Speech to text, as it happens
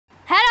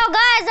Hello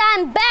guys,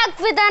 I'm back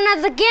with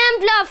another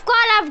gameplay of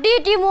Call of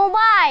Duty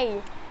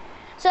Mobile.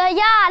 So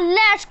yeah,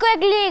 let's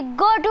quickly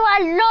go to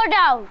our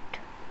loadout.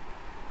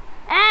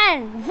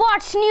 And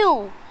what's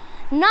new?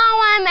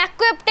 Now I'm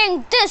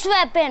equipping this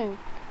weapon.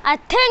 I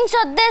think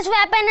so this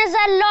weapon is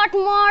a lot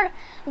more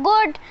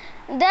good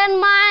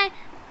than my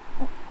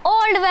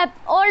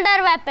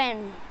older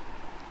weapon.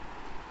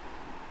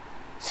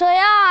 So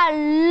yeah,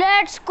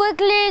 let's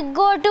quickly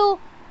go to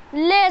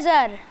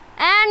laser.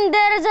 And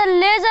there is a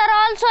laser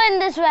also in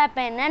this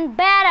weapon and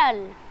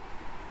barrel.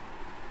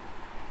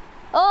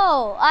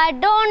 Oh, I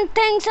don't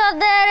think so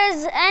there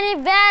is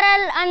any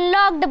barrel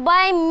unlocked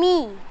by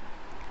me.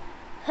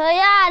 So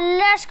yeah,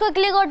 let's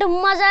quickly go to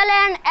muzzle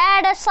and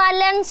add a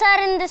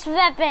silencer in this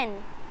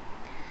weapon.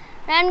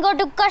 And go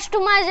to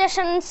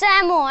customization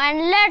ammo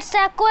and let's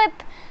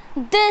equip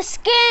this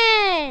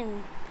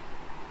skin.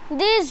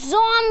 This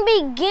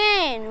zombie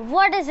gain.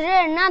 What is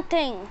rare?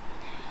 Nothing.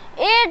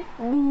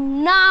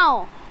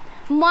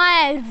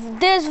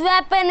 This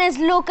weapon is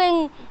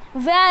looking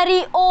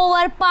very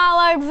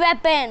overpowered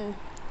weapon.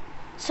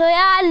 So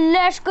yeah,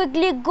 let's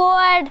quickly go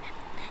ahead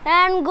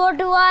and go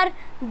to our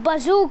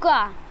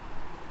bazooka.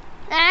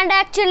 And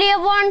actually I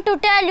want to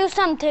tell you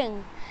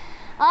something.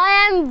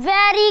 I am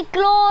very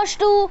close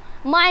to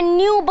my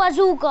new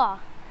bazooka.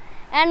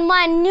 And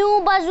my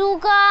new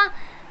bazooka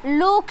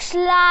looks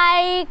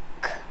like...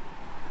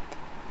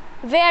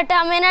 Wait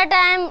a minute,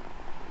 I am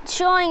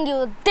showing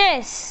you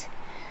this.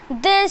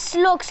 This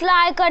looks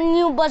like a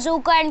new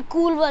bazooka and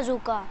cool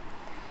bazooka.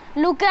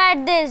 Look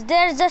at this.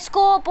 There's a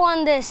scope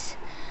on this.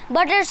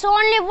 But it's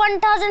only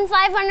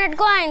 1500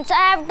 coins.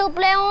 I have to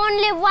play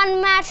only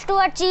one match to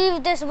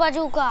achieve this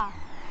bazooka.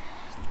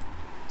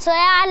 So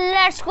yeah,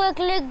 let's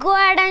quickly go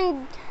ahead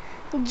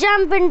and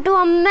jump into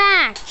a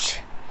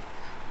match.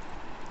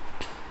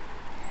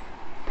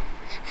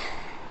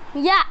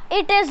 Yeah,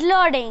 it is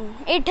loading.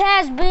 It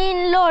has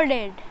been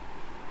loaded.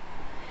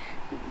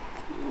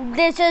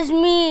 This is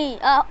me,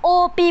 a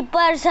OP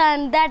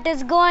person that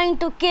is going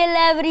to kill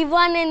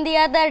everyone in the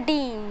other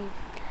team.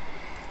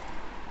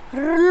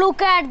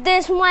 Look at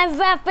this, my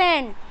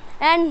weapon,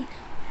 and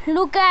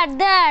look at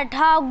that,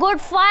 how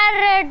good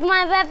fire rate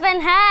my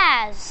weapon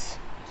has.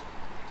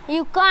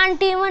 You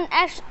can't even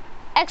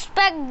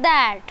expect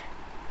that.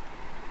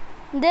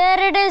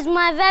 There it is,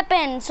 my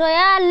weapon. So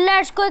yeah,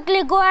 let's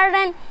quickly go ahead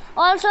and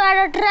also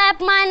add a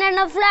trap mine and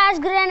a flash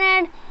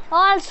grenade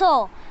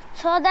also,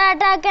 so that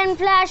I can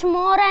flash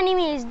more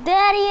enemies.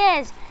 There he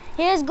is.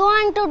 He is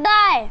going to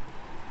die.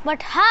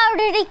 But how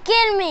did he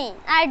kill me?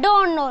 I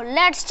don't know.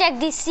 Let's check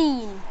the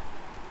scene.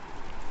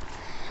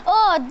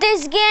 Oh,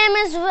 this game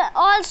is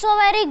also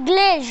very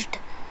glitched.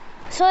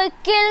 So he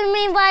killed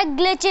me by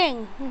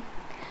glitching.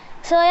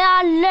 So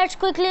yeah, let's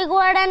quickly go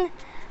ahead and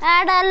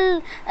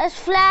add a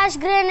flash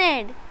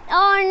grenade.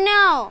 Oh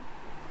no.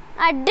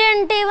 I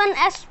didn't even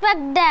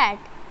expect that.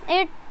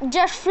 It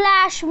just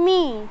flashed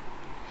me.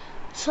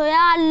 So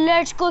yeah,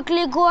 let's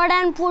quickly go ahead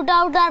and put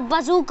out our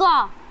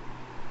bazooka.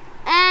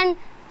 And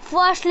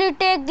firstly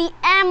take the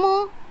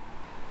ammo.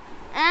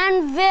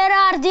 And where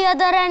are the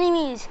other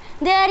enemies?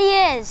 There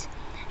he is.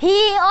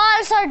 He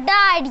also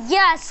died.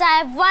 Yes, I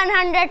have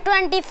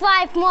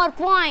 125 more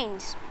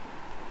points.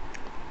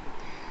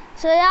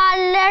 So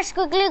yeah, let's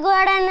quickly go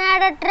ahead and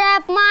add a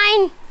trap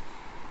mine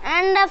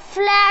and a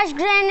flash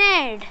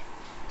grenade,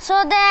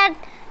 so that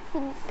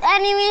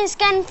enemies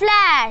can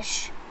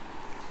flash.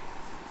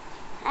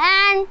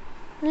 And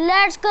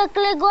let's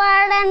quickly go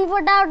ahead and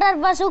put out our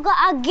bazooka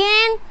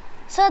again,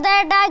 so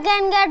that I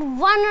can get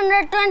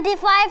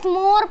 125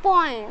 more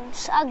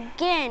points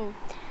again.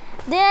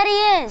 There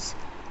he is.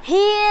 He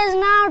is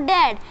now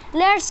dead.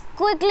 Let's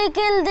quickly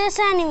kill this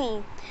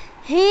enemy.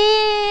 He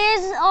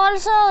is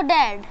also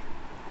dead.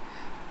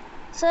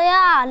 So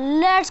yeah,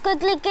 let's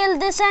quickly kill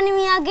this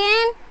enemy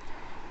again.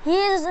 He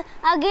is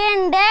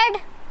again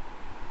dead.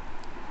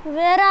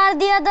 Where are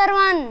the other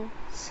ones?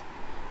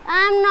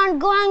 I am not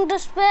going to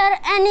spare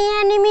any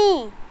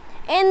enemy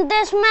in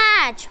this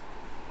match,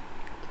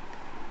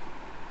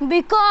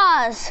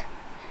 because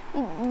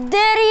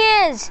there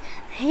he is.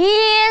 He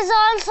is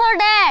also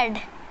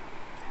dead.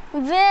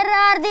 Where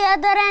are the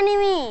other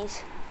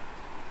enemies?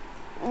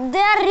 They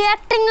are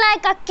reacting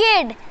like a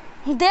kid.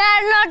 They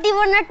are not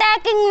even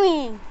attacking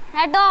me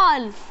at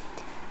all.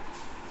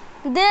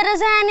 There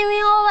is an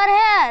enemy over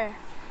here.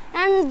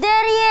 And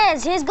there he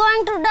is. He is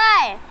going to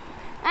die.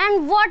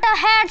 And what a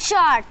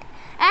headshot.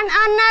 And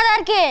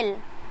another kill.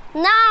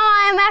 Now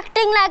I am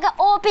acting like an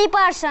OP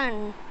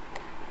person.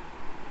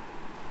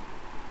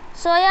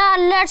 So yeah,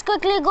 let's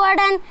quickly go ahead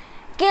and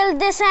kill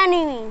this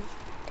enemy.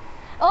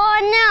 Oh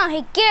no,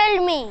 he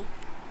killed me.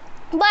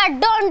 But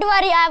don't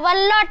worry, I have a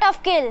lot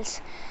of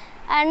kills.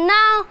 And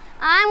now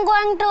I am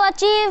going to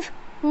achieve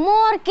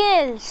more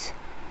kills.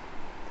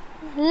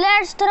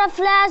 Let's throw a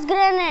flash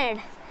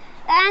grenade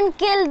and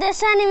kill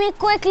this enemy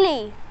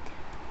quickly.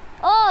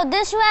 Oh,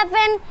 this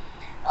weapon.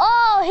 Oh,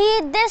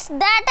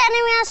 that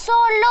enemy has so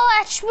low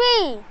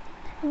HP.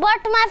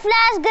 But my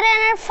flash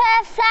grenade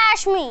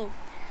flashed me.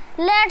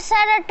 Let's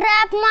add a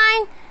trap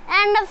mine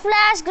and a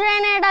flash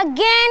grenade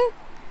again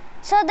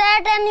so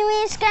that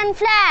enemies can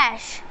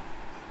flash.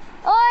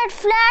 Oh, it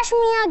flashed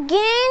me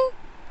again.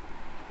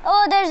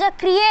 Oh, there's a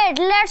crate.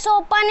 Let's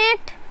open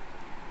it.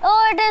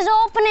 Oh, it is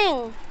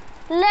opening.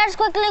 Let's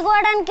quickly go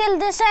ahead and kill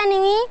this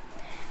enemy.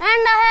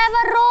 And I have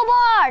a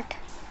robot.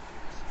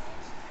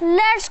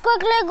 Let's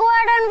quickly go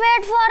ahead and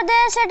wait for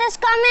this. It is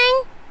coming.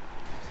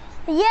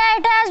 Yeah,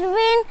 it has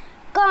been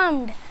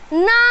calmed.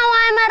 Now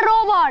I'm a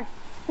robot.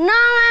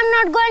 Now I'm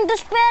not going to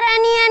spare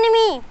any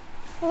enemy.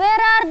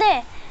 Where are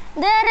they?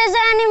 There is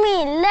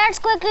enemy. Let's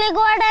quickly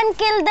go ahead and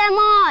kill them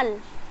all.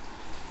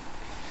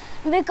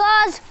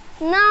 Because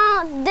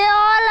now they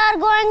all are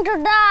going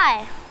to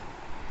die.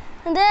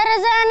 There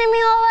is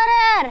enemy over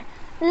here.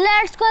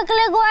 Let's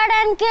quickly go ahead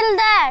and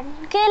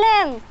kill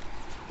him.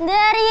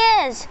 There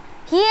he is.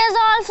 He is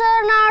also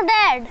now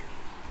dead.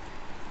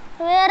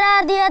 Where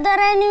are the other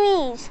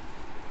enemies?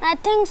 I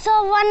think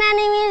so one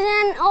enemy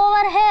is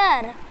over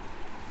here.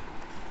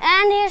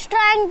 And he is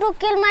trying to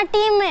kill my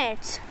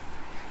teammates.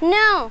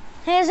 No,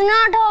 he is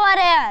not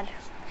over here.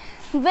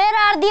 Where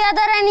are the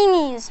other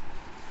enemies?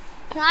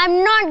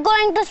 I'm not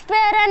going to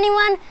spare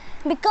anyone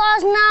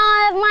because now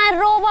I have my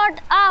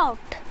robot out.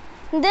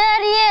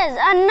 There he is,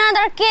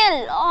 another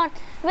kill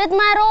with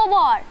my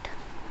robot.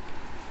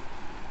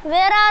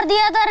 Where are the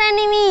other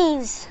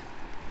enemies?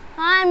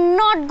 I'm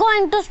not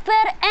going to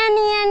spare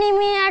any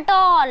enemy at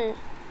all.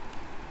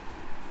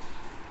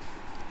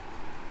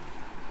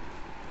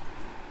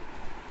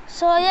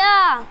 So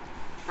yeah,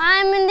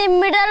 I'm in the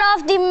middle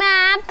of the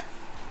map.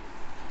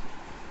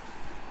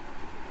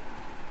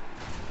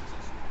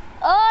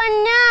 Oh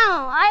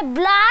no, I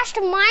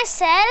blasted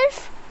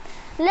myself.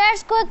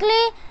 Let's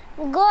quickly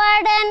go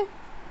ahead and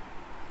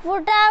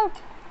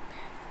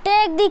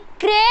take the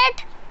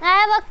crate. I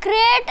have a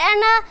crate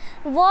and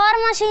a war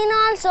machine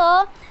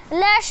also.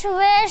 Let's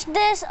waste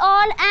this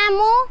all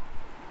ammo.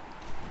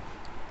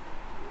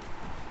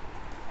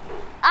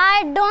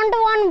 I don't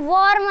want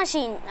war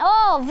machine.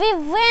 Oh, we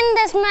win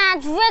this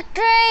match.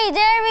 Victory.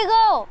 There we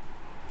go.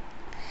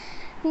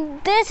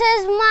 This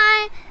is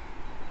my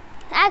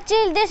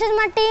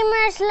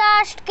teammate's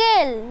last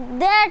kill.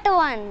 That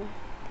one.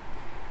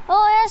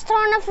 Oh, he has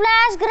thrown a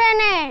flash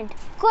grenade.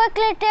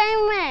 Quickly,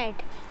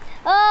 teammate.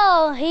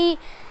 Oh,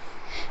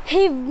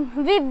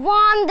 we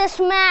won this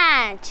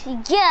match.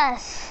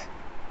 Yes.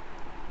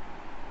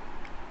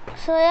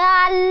 So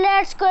yeah,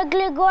 let's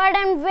quickly go ahead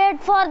and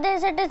wait for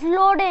this. It is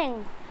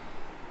loading.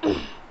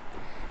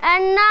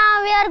 And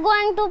now we are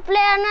going to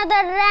play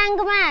another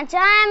rank match.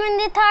 I am in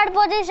the 3rd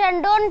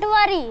position. Don't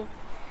worry.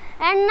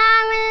 And now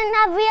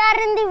we are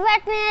in the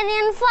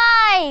veterinarian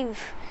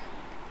 5.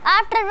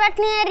 After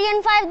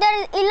veterinarian 5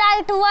 there is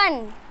elite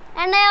 1.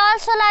 And I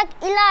also like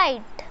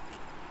elite.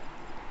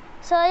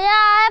 So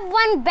yeah, I have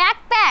one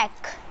backpack.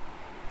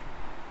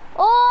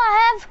 Oh, I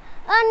have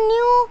a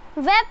new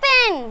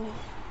weapon.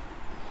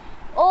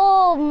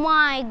 Oh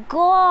my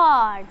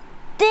god.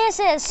 This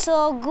is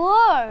so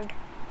good.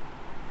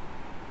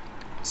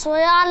 So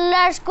yeah,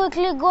 let's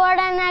quickly go ahead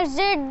and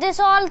exit this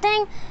whole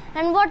thing.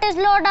 And what is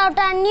loadout?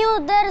 I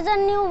knew there is a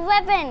new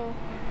weapon.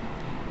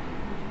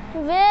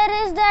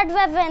 Where is that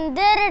weapon?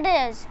 There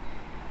it is.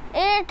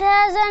 It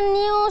has a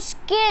new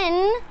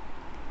skin.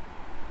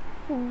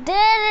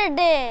 There it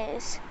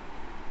is.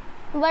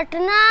 But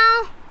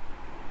now,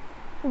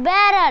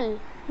 barrel.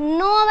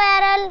 No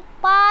barrel.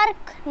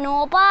 Park.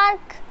 No park.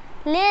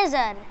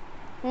 Laser.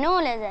 No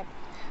laser.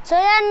 So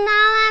yeah,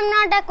 now I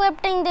am not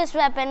equipping this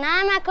weapon.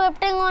 I am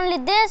equipping only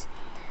this.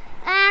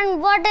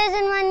 And what is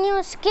in my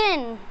new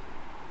skin?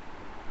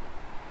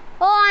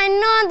 Oh, I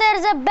know there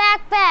is a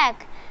backpack.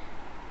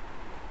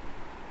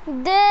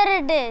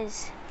 There it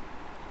is.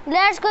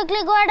 Let's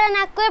quickly go ahead and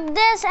equip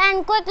this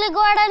and quickly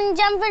go ahead and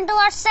jump into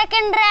our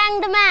 2nd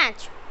ranked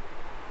match.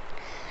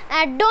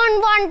 I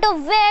don't want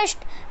to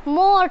waste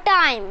more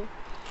time.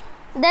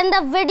 Then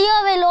the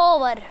video will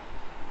over.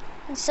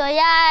 So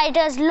yeah, it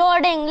is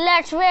loading.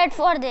 Let's wait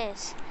for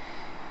this.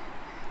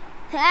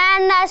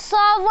 And I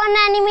saw one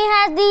enemy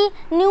has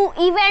the new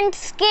event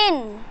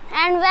skin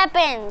and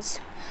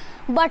weapons.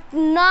 But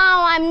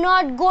now I'm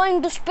not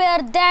going to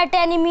spare that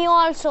enemy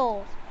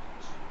also.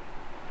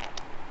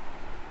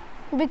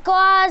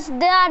 Because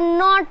they are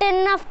not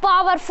enough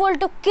powerful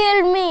to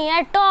kill me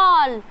at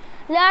all.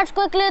 Let's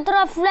quickly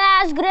throw a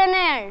flash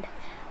grenade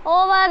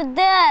over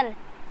there.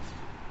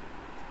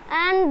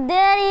 And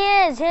there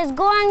he is. He's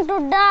going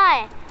to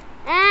die.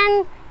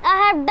 And I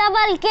have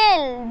double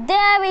kill.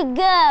 There we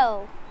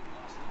go.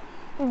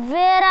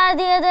 Where are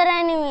the other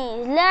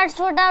enemies? Let's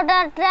put out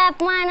our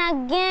trap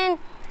mine again.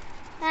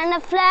 And a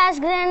flash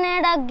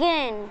grenade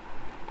again.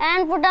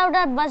 And put out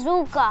our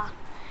bazooka.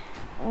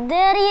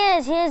 There he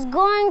is. He is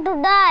going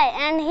to die.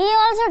 And he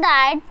also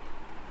died.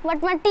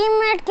 But my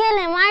teammate killed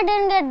him. I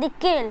didn't get the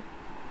kill.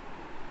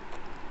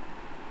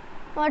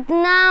 But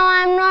now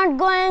I am not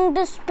going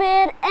to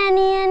spare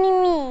any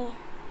enemy.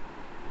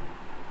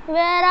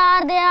 Where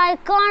are they? I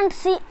can't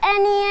see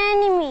any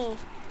enemy.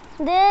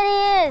 There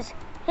he is.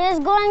 He is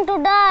going to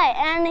die.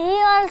 And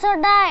he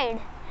also died.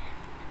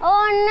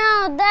 Oh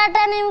no,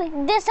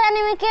 this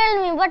enemy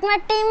killed me, but my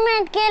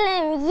teammate killed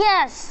him.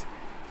 Yes.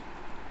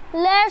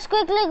 Let's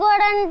quickly go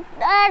and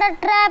add a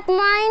trap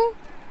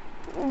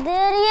mine.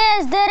 There he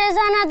is. There is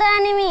another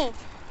enemy.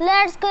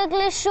 Let's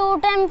quickly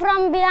shoot him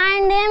from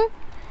behind him.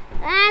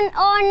 And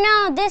oh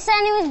no, this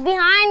enemy is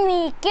behind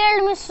me. He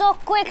killed me so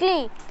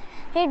quickly.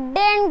 He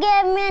didn't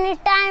give me any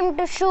time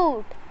to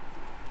shoot.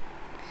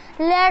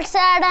 Let's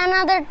add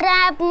another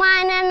trap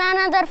mine and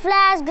another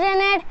flash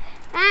grenade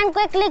and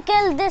quickly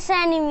kill this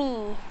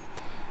enemy.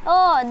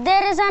 Oh,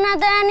 there is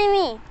another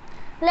enemy.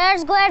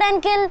 Let's go ahead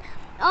and kill.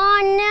 Oh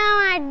no,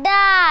 I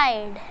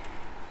died.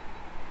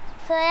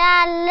 So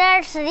yeah,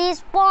 let's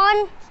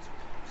respawn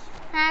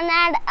and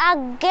add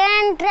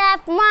again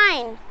trap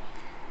mine.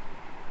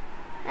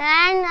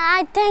 And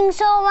I think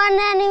so one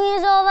enemy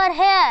is over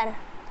here.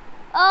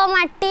 Oh,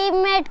 my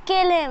teammate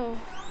killed him.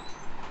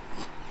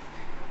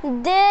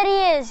 There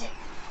he is.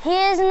 He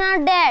is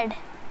not dead.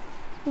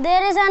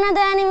 There is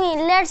another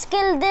enemy. Let's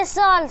kill this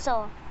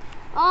also.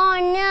 Oh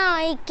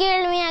no, he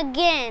killed me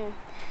again.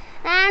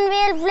 And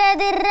we'll play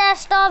the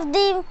rest of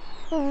the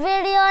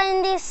video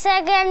in the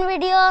second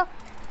video.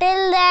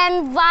 Till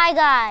then, bye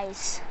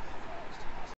guys.